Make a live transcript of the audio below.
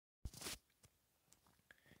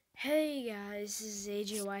Hey guys, this is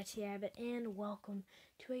AJYT Abbott and welcome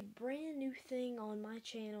to a brand new thing on my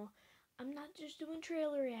channel. I'm not just doing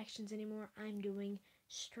trailer reactions anymore, I'm doing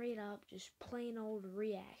straight up, just plain old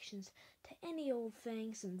reactions to any old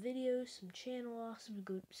thing, some videos, some channel loss,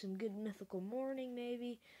 some good mythical morning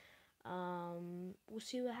maybe. We'll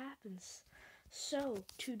see what happens. So,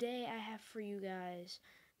 today I have for you guys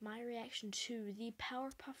my reaction to the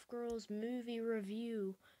Powerpuff Girls movie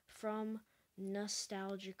review from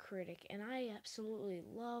Nostalgia Critic, and I absolutely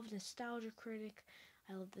love Nostalgia Critic.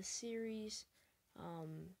 I love the series.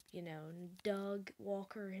 Doug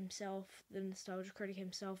Walker himself, the Nostalgia Critic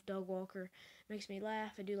himself, Doug Walker, makes me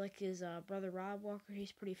laugh. I do like his brother Rob Walker.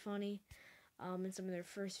 He's pretty funny. In some of their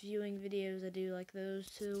first viewing videos, I do like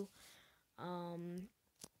those too.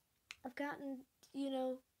 I've gotten,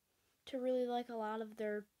 to really like a lot of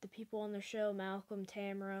the people on their show, Malcolm,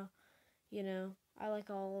 Tamara, I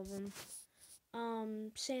like all of them.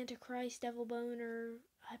 Santa Christ, Devil Boner,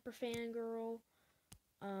 Hyper Fangirl,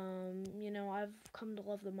 I've come to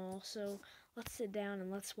love them all, so let's sit down and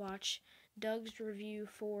let's watch Doug's review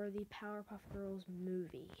for the Powerpuff Girls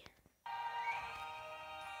movie.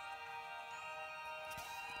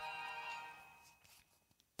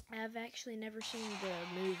 I've actually never seen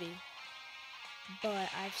the movie, but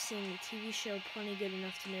I've seen the TV show plenty good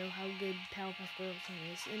enough to know how good Powerpuff Girls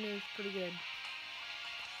is, and it was pretty good.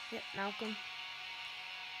 Yep, Malcolm.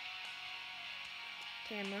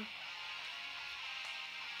 Camera.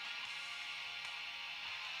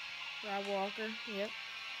 Rob Walker, yep.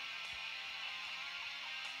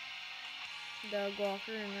 Doug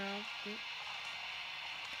Walker and Rob, yep.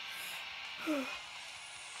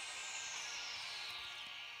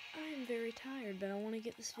 I'm very tired, but I want to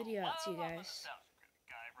get this video out to you guys.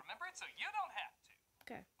 Remember it so you don't have to.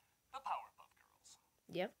 Okay. The Powerpuff Girls.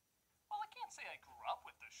 Yep. Well, I can't say I grew up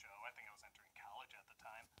with the show. I think I was entering college at the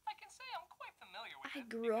time. I can say I'm quite familiar with it.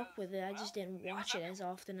 I grew up with it. I just didn't watch it as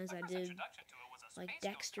often as I did, like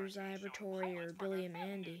Dexter's Laboratory or Billy and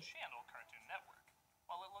Mandy.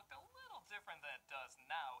 While it looked a little different than it does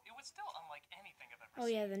now, it was still unlike anything I've ever seen.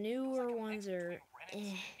 Oh yeah, the newer ones are.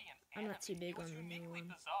 I'm not too big on the new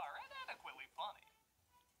ones. Bizarre and adequately funny.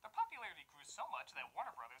 Their popularity grew so much that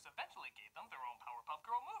Warner Brothers eventually gave them their own Powerpuff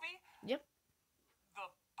Girl movie. Yep. The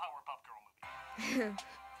Powerpuff Girl movie.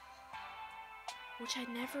 Which I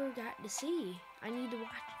never got to see. I need to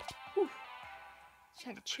watch. Whew. Just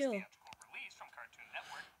had to chill. Release from Cartoon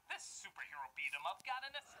Network, this superhero beat-em-up got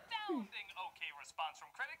an astounding okay response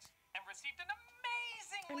from critics and received an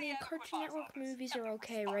amazingly Cartoon Network movies are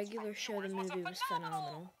okay. Regular show, the movie was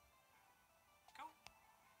phenomenal. Cool.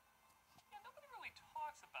 Yeah, nobody really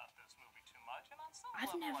talks about this movie too much, and on some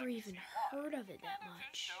I've level, never even heard of it that much.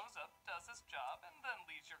 It shows up, does its job, and then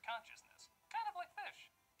leaves your consciousness. Kind of like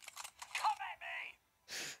fish. Come at me!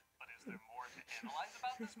 But is there more to analyze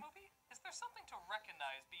about this movie? Is there something to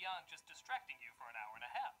recognize beyond just distracting you for an hour and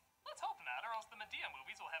a half? Let's hope not, or else the Medea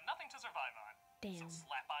movies will have nothing to survive on. Damn. So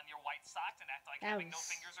slap on your white socks and act like having no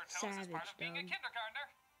fingers or toes is part of being a kindergartner.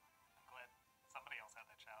 I'm glad somebody else had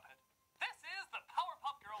that childhood. This is the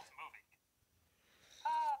Powerpuff Girls movie.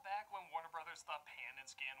 Back when Warner Brothers thought pan and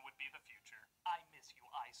scan would be the future. I miss you,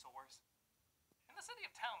 eyesores. In the city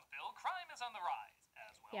of Townsville, crime is on the rise,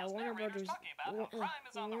 as well as Warner Brothers. Talking about how crime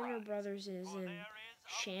is on the rise. Warner Brothers is in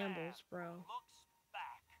shambles, bro.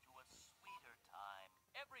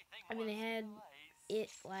 I mean, they had It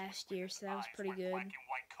last year, so that was pretty good. Black and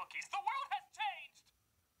white cookies. The world has changed.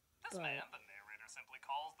 This man, the narrator simply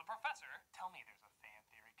calls the professor. Tell me there's a fan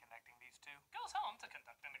theory connecting these two. Goes home to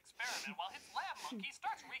conduct an experiment while his lab monkey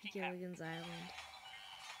starts wreaking havoc. Gilligan's Island.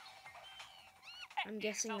 I'm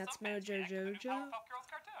guessing that's Mojo Jojo. Powerpuff Girls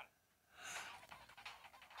cartoon.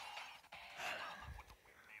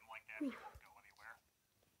 Name like that, you won't go anywhere.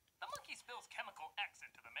 The monkey spills chemical X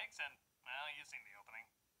into the mix, and well, you've seen the opening.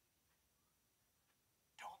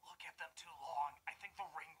 Don't look at them too long. I think the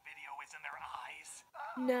ring video is in their eyes.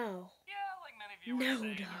 No. Yeah, like many of you no,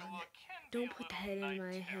 were saying, Doug. Don't put that in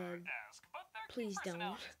my head. Please don't.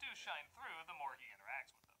 Do shine through the more he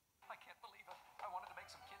interacts with them. I can't believe it. I wanted to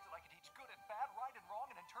make some kids that I could teach good and bad, right and wrong,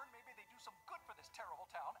 and in turn maybe they do some good for this terrible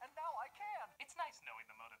town, and now I can. It's nice knowing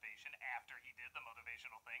the motivation after he did the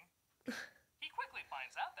motivational thing. He quickly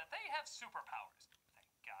finds out that they have superpowers.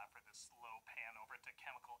 Thank God for this slow pan over to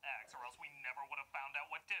Chemical X, or else we never would have found out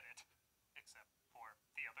what did it. Except for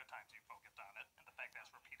the other times you focused on it, and the fact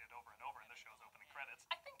that's repeated over and over in the show's opening credits.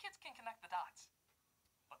 I think kids can connect the dots.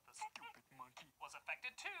 But the stupid monkey was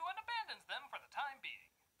affected too and abandons them for the time being.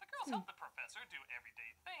 The girls help the professor do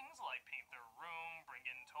everyday things like paint their room, bring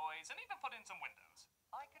in toys, and even put in some windows.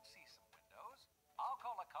 I could see some windows. I'll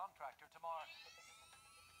call a contractor tomorrow.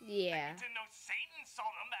 Yeah. Didn't know Satan sold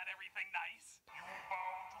them that everything nice. You bow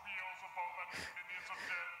to Beelzebub and his minions of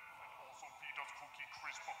death, and also feed us Cookie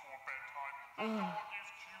Crisp before bedtime. The dog is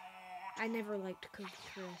cute. I never liked Cookie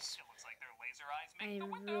Crisp. It looks like their laser eyes make I the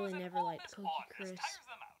windows, really and never all liked this Cookie oddness Crisp. tires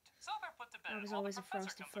them out. So they're put to bed I was while always the a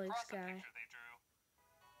professor Frosted comes across Flakes a guy. picture they drew.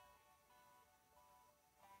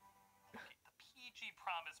 Okay, the PG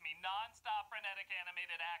promised me non-stop frenetic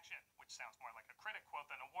animated action, which sounds more like a critic quote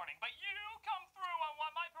than a warning, but you come through on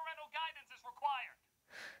what my parental guidance is required.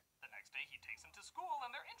 The next day he takes them to school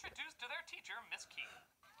and they're introduced to their teacher, Miss Key.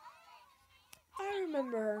 I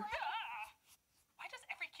remember her. Why does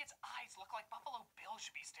every kid's eyes look like Buffalo Bill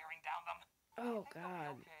should be staring down them? Oh, I think they'll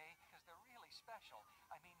God. be okay, because they're really special.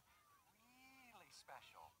 I mean, really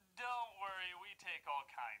special. Don't worry, we take all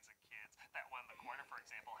kinds of kids. That one in the corner, for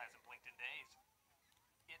example, hasn't blinked in days.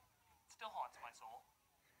 It still haunts my soul.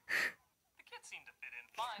 The kids seem to fit in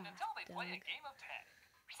fine until they play a game of tag.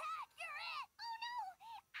 Tag, you're it! Oh no!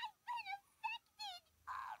 I've been affected!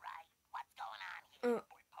 Alright, what's going on here?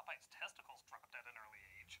 Boy, Popeye's testicles dropped at an early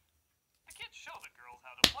age. The kids show the girls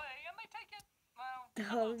how to play, and they take it, well, a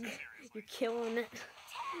little too seriously. You're killing it.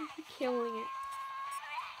 You're killing it.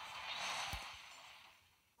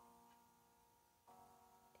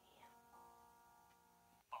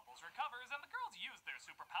 Bubbles recovers, and the girls use their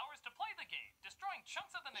superpowers to play the game, destroying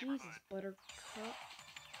chunks of the Jesus, neighborhood. Buttercup.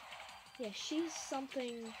 Yeah, she's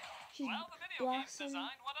something. She's Well, the video game's Blossom,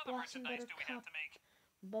 designed. What other Blossom merchandise do we have Buttercup, to make?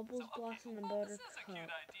 Bubbles, Blossom, and while this is a Buttercup.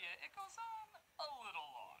 cute idea, it goes on a little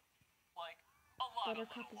long. Like, a lot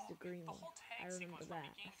Buttercup of is the green The one. whole tag I remember sequence from that,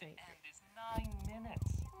 I beginning think. to end is 9 minutes.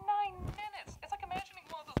 9 minutes! It's like imagining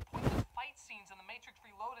one of those pointless fight scenes in The Matrix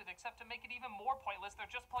Reloaded, except to make it even more pointless, they're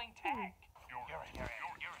just playing tag. You're it.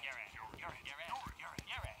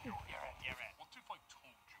 What if I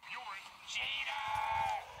told you? You're it. Cheater!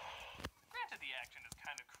 Granted, the action is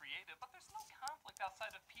kind of creative, but there's no conflict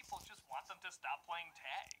outside of people just want them to stop playing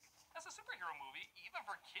tag. As a superhero movie, even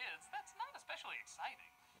for kids, that's not especially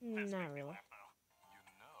exciting. This Not makes me really. laugh, though.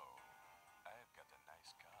 You know, I've got a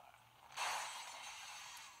nice car.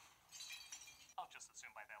 I'll just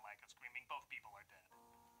assume by that lack of screaming, both people are dead.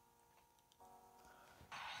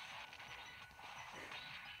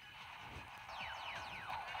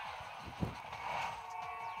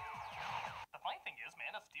 The funny thing is,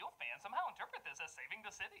 Man of Steel fans somehow interpret this as saving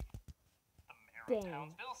the city. The mayor of Dang.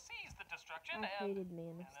 Townsville sees the destruction I hated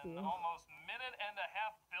Man of and Steel. an almost minute and a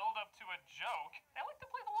half build up to a joke. They like to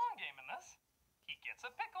play the long game in this. He gets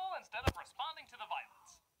a pickle instead of responding to the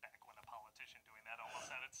violence. Back when a politician doing that almost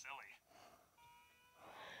sounded silly.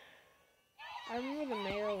 I remember the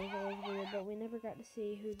mayor was always weird, but we never got to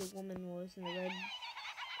see who the woman was in the red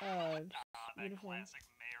That uniform. classic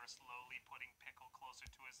mayor slowly putting pickle closer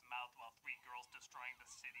to his mouth while 3 girls destroying the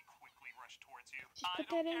city quickly rush towards you. Just put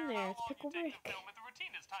that in there. It's Pickle Rick. The film, the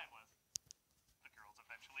routine is timeless. The girls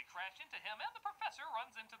eventually crash into him, and the professor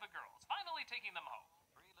runs into the girls, finally taking them home.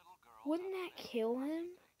 3 little girls. Wouldn't that kill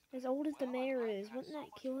him? As old as the mayor is, wouldn't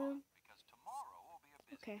that kill him? Because tomorrow will be a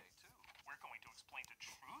busy Okay. day too. We're going to explain to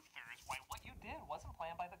truthers why what you did wasn't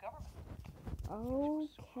planned by the government.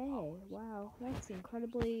 Okay, wow, that's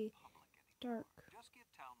incredibly dark. Just give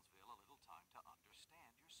Townsville a little time to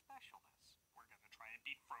understand your specialness. We're going to try and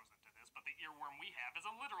beat Frozen to this, but the earworm we have is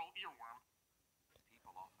a literal earworm.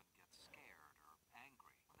 People often get scared or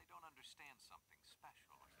angry when they don't understand something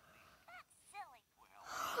special or unique. That's silly.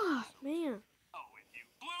 Well, Man, Oh, if you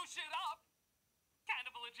blew shit up! Kind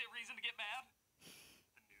of a legit reason to get mad.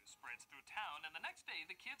 The news spreads through town, and the next day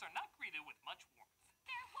the kids are not greeted with much warmth.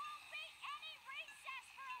 There won't be any recess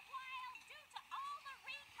for a while due to all the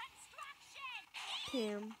reconstruction.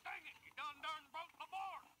 Cam. Dang it, you done broke the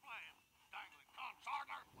board plan. Dangling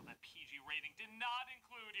consarter. Well, that PG rating did not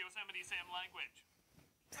include Yosemite Sam language.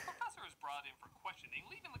 The professor is brought in for questioning,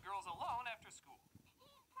 leaving the girls alone after school. He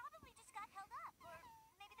probably just got held up, or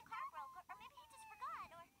maybe the car broke, or maybe he just forgot,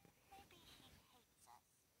 or maybe he hates us.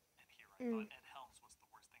 And here I thought Ed Helms was the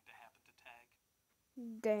worst thing to happen to Tag.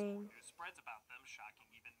 Dang. News spreads about them, shocking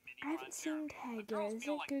even mini I haven't seen Tag yet. Is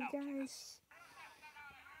it good, guys?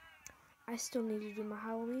 I still need to do my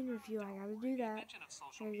Halloween review. I gotta do that.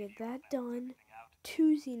 I gotta get that done.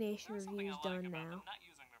 2 Z Nation reviews done now.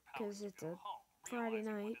 Because it's a Friday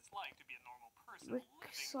night.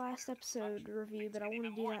 Rick's last episode review, but I want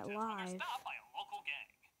to do that live.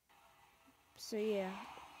 So yeah,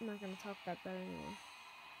 I'm not gonna talk about that anymore.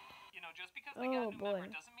 You know, just because they got a Oh new boy.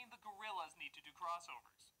 member doesn't mean the gorillas need to do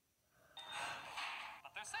crossovers.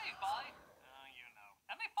 But they're saved by, you know.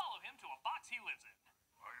 And they follow him to a box he lives in.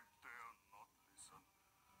 I dare not listen.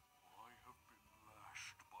 I have been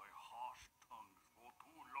lashed by harsh tongues for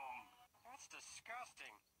too long. That's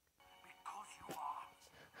disgusting.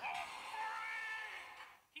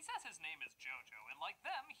 name is JoJo, and like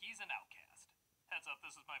them, he's an outcast. Heads up,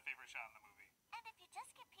 this is my favorite shot in the movie. And if you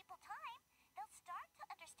just give people time, they'll start to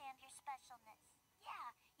understand your specialness.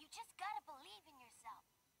 Yeah, you just gotta believe in yourself.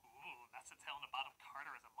 Ooh, that's a tale in the bottom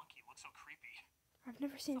Carter as a monkey. Looks so creepy. I've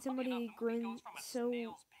never seen So funny somebody enough, the movie grin goes from a so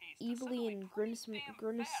snail's pace to evilly suddenly and pretty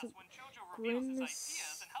damn fast when JoJo reveals his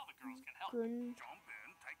ideas and how the girls can help. Jump in,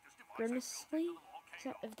 take this device I built grimacely? into the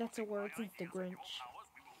volcano. If that's a Take word, my it's the ideas and your Grinch. powers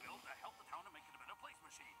we will build to help the town and make it a better place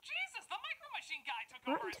machine. Jesus, the Micro Machine guy took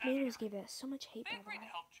Rotten over as Tomatoes editor. gave that so much hate, They by the agreed way.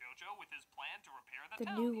 to help JoJo with his plan to repair the The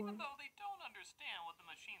town, new even one. though they don't understand what the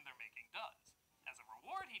machine they're making does. As a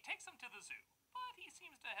reward, he takes them to the zoo, but he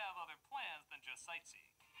seems to have other plans than just sightseeing.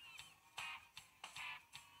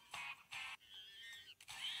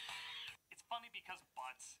 It's funny because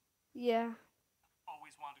Butts Yeah,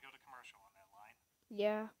 always wanted to go to commercial on that line.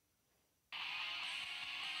 yeah.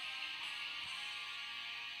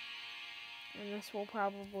 And this will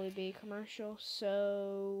probably be commercial,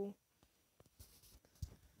 so...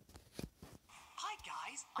 Hi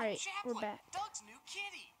guys, Alright, we're Chaplin, back. Doug's new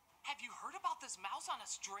kitty. Have you heard about this mouse on a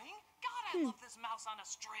string? God, I love this mouse on a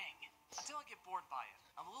string. Until I get bored by it.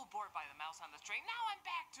 I'm a little bored by the mouse on the string. Now I'm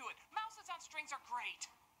back to it. Mouses on strings are great.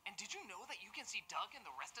 And did you know that you can see Doug and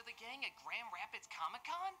the rest of the gang at Grand Rapids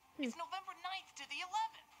Comic-Con? It's November 9th to the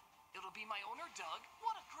 11th. It'll be my owner, Doug.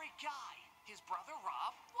 What a great guy. His brother,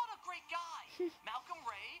 Rob. What a great guy. Malcolm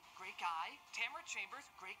Ray, great guy. Tamara Chambers,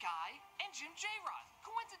 great guy. And Jim J-Rod,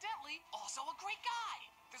 coincidentally, also a great guy.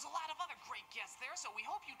 There's a lot of other great guests there, so we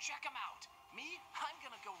hope you check them out. Me, I'm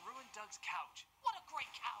gonna go ruin Doug's couch. What a great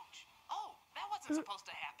couch. Oh, that wasn't supposed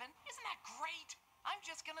to happen. Isn't that great? I'm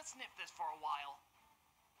just gonna sniff this for a while.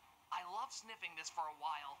 I love sniffing this for a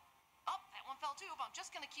while. Oh, that one fell too, but I'm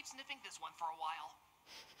just gonna keep sniffing this one for a while.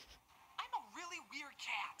 I'm a really weird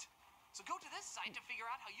cat. So go to this site to figure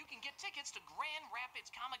out how you can get tickets to Grand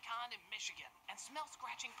Rapids Comic-Con in Michigan and smell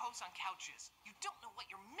scratching posts on couches. You don't know what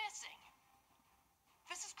you're missing.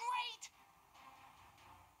 This is great!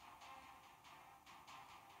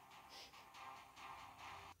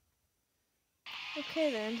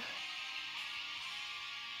 Okay then.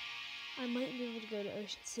 I might be able to go to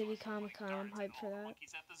Ocean City Comic Con. I'm hyped for that.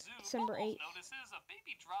 December 8th. Notices a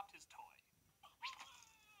baby dropped his toy.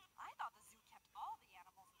 I thought the zoo kept all the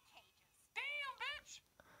animals in cages. Damn, bitch!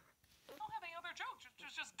 I don't have any other jokes.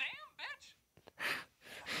 Just damn, bitch!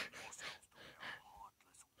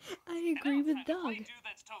 I agree with Doug. Dude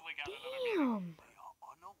that's totally got another meaning.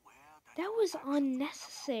 Damn! That was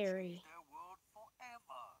unnecessary.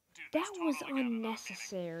 Dude, That that's was totally got another meaning.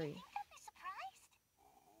 unnecessary. Don't be surprised.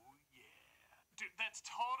 Dude, that's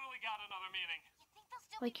totally got another meaning. You think they'll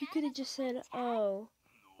still Like be you mad could at have just us when said we oh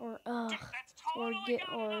or Dude, that's totally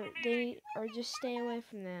got another meaning. or just stay away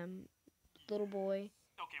from them, little boy.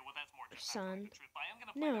 Okay, well that's more just Son. the truth. But I am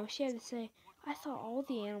gonna find No, out she had to what's going say, I thought all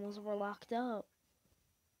the animals were locked up.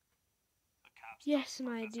 on. The cops Yes, take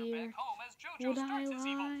my Professor dear. back home as JoJo Would I starts his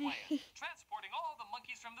evil lie? plan, transporting all the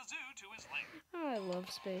monkeys from the zoo to his lair. I love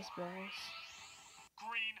Spaceballs.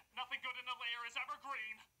 Green. Nothing good in a lair is ever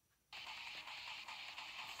green.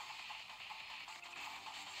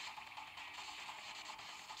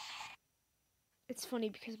 It's funny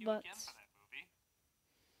because Thank you again Butts. for that movie.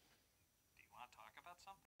 Do you want to talk about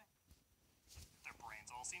something? Their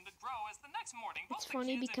brains all seem to grow as the next morning both It's the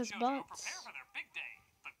funny kids because and JoJo Butts. prepare for their big day.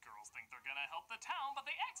 The girls think they're gonna help the town, but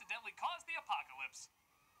they accidentally cause the apocalypse.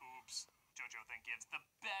 Oops. JoJo then gives the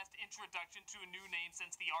best introduction to a new name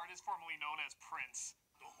since the artist formerly known as Prince.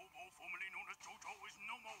 The hobo formerly known as JoJo is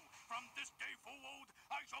no more. From this day forward,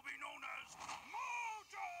 I shall be known as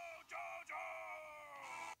Mojo Jojo!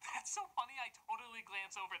 That's so funny, I totally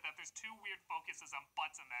glance over that there's two weird focuses on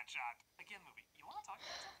butts in that shot. Again, movie, you want to talk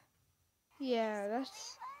about something? Yeah,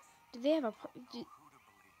 that's. Do they have a? Who to believe?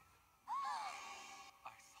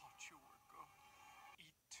 I thought you were good.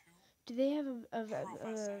 Eat two? Do they have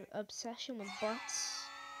a obsession with butts?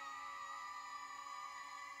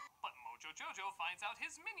 But Mojo Jojo finds out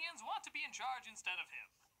his minions want to be in charge instead of him.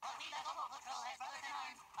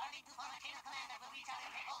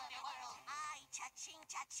 I, cha-ching,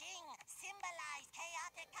 cha-ching, symbolize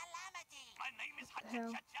chaotic calamity. My name is What the hell?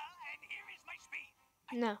 Hacha-Cha-Cha, and here is my speed.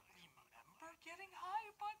 No. Remember getting high,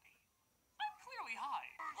 but I'm clearly high.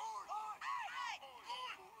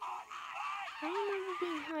 I don't remember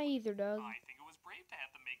being high either, Doug. I think it was brave to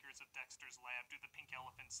have the makers of Dexter's Lab do the pink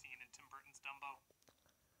elephant scene in Tim Burton's Dumbo.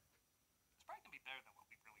 It's probably gonna be better than what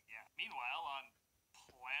we really get. Meanwhile, on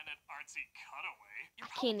Planet Artsy Cutaway, I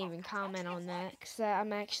can't even comment on that because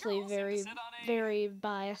I'm actually very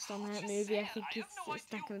biased on that movie. I think it's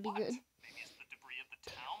not going to be good. Maybe it's the debris of the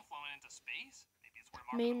town flowing into space. Maybe it's where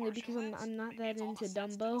remarkable mainly Martian because lives. I'm not Maybe that it's all into the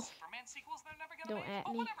sense to Dumbo. the Superman sequels they're never gonna Don't make. at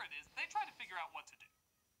But me. whatever it is, they try to figure out what to do.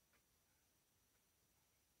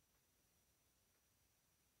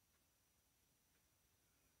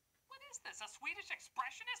 What is this? A Swedish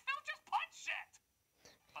expressionist film? Just punch shit!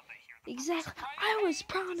 But they hear the Exactly. professor crying I in was pain,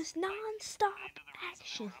 promised despite non-stop into the reason they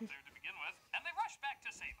action. were up there to begin with, and they rush back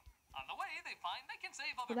to save him. On the way, they find they can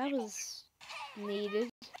save other Well, that people was needed.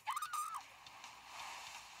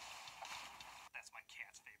 That's my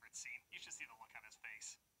cat's favorite scene. You should see the look on his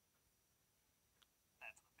face.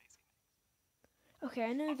 That's the face he makes. Okay,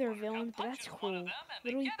 I know they're villains, but that's cool.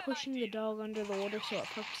 Literally pushing the dog under the water so it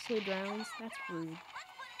purposely drowns. That's rude.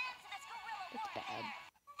 That's bad.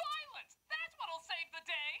 Violence! That's what'll save the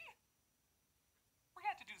day! We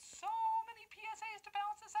had to do so many PSAs to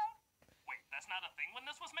balance this out? Wait, that's not a thing when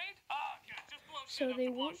this was made? Ah, good. Just blow shit So up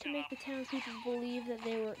they to blow want to shit make up. the townspeople believe that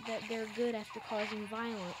they're good after causing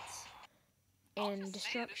violence I'll and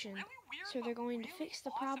just say it, it's destruction. really weird, So they're but going to really fix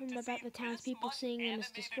the awesome problem to about see the townspeople this much seeing them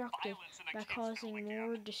as animated destructive violence in a by kids' causing film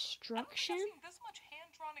more again. destruction. I don't think I've seen this much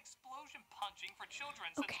hand-drawn explosion punching for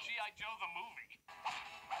children since Okay. G.I. Joe the movie.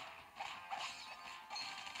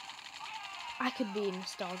 I could be a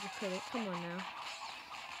nostalgia critic. Come on now.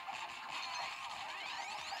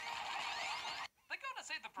 They go to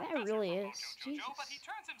save the That professor really from is. Mojo Jojo, but he Jesus.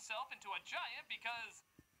 turns himself into a giant because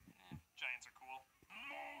giants are cool.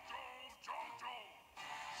 Mojo Jojo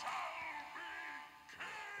shall be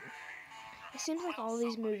king. It seems like all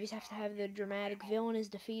these movies have to have the dramatic villain is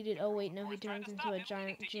defeated. Oh wait, no, he turns into a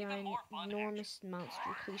giant, enormous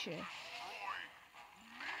monster cliche. Troy,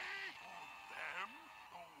 me, them,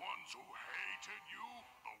 the ones who hated you,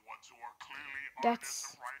 the ones who are clearly That's-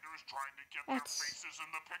 artists and writers trying to get that's- their faces in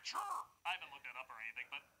the picture. I haven't looked it up or anything,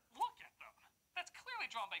 but look at them. That's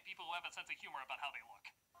clearly drawn by people who have a sense of humor about how they look.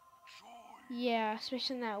 Sure. Yeah,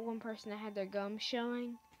 especially that one person that had their gums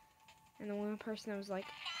showing, and the one person that was like,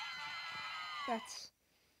 that's.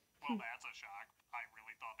 Well, that's a shock. I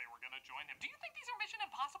really thought they were going to join him. Do you think these are Mission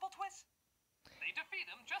Impossible twists? They defeat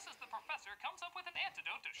him just as the professor comes up with an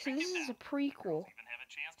antidote to So shrink this him is a down. prequel. Even have a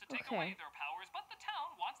chance to take Okay. away their powers, but the town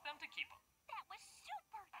wants them to keep them. That was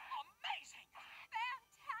super Amazing!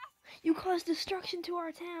 fantastic. You caused destruction to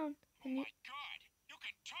our town. And you, God, you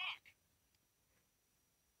can talk.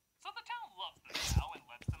 So the town loves them now and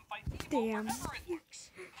lets them fight evil Damn. wherever it works.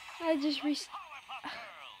 I just Powerpuff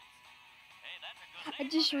Girls! Hey, that's a good I name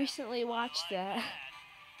just for them. recently watched that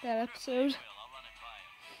Sure episode. thing, Will. I'll run it by 'em.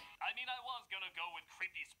 I mean, I was gonna go with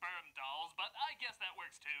creepy sperm dolls, but I guess that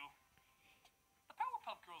works too. The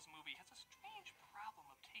Powerpuff Girls movie has a strange problem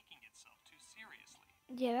of taking itself too seriously.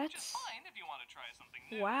 Yeah, Which is that's. fine if you want to try something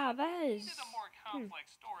new. Wow, that It is. is a more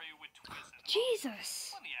complex story with twists and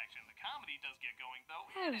Jesus. When the action and the comedy does get going, though,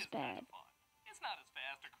 That it was is kind bad. of fun. It's not as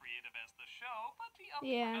fast or creative as the show, but the up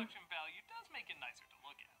Yeah. production value does make it nicer to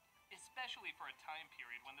look at. Especially for a time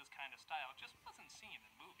period when this kind of style just wasn't seen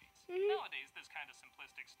in movies. Mhm. Nowadays, this kind of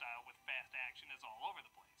simplistic style with fast action is all over the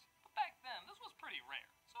place. But back then, this was pretty rare.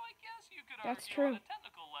 So I guess you could That's argue true. on a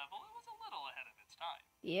technical level, it was a little ahead of its time.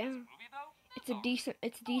 Yeah. As a movie, though, It's a decent.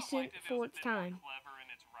 It's decent for its time. Clever in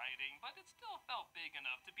its writing, but it still felt big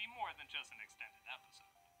enough to be more than just an extended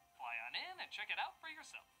episode. Fly on in and check it out for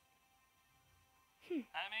yourself.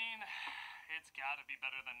 I mean, it's got to be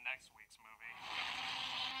better than next week's movie.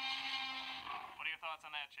 What are your thoughts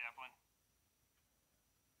on that, Chaplain?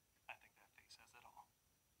 I think that face says it all.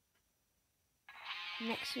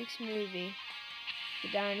 Next week's movie, the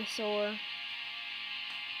dinosaur.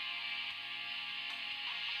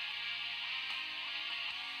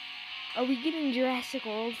 Are we getting Jurassic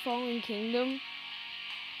World Fallen Kingdom?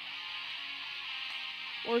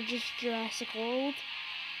 Or just Jurassic World?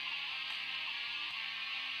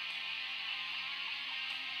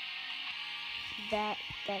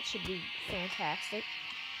 That should be fantastic.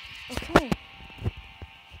 Okay.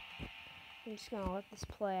 I'm just gonna let this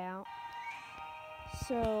play out.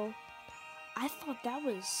 So, I thought that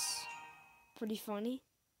was pretty funny.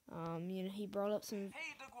 You know, he brought up some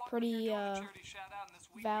Hey, Doug Walker pretty, here, doing a charity shout-out, and this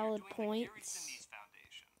week valid we're doing the Gary points. Sinise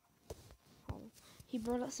Foundation. He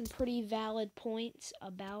brought up some pretty valid points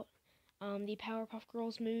about the Powerpuff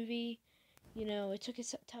Girls movie. You know, it took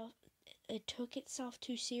itself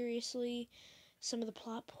too seriously. Some of the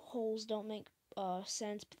plot holes don't make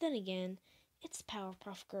sense, but then again, it's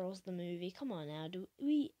Powerpuff Girls the movie. Come on now, do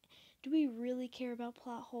we really care about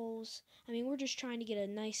plot holes? I mean, we're just trying to get a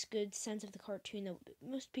nice, good sense of the cartoon that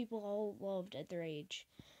most people all loved at their age.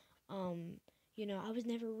 You know, I was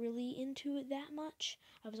never really into it that much.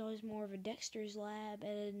 I was always more of a Dexter's Lab,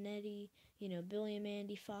 Ed and Eddie, you know, Billy and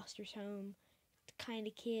Mandy, Foster's Home kind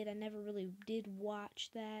of kid. I never really did watch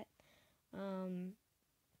that.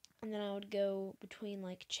 and then I would go between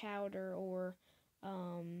like Chowder or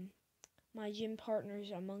my gym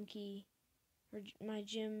partner's a monkey, or my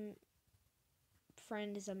gym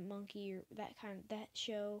friend is a monkey, or that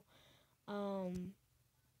show. But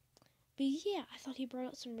yeah, I thought he brought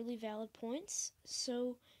up some really valid points.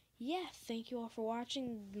 So yeah, thank you all for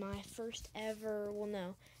watching my first ever. Well,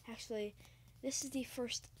 no, actually, this is the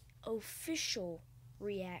first official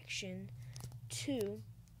reaction to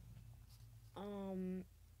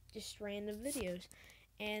just random videos,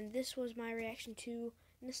 and this was my reaction to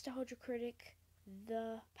Nostalgia Critic,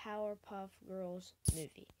 the Powerpuff Girls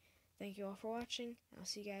movie. Thank you all for watching. I'll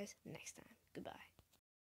see you guys next time. Goodbye.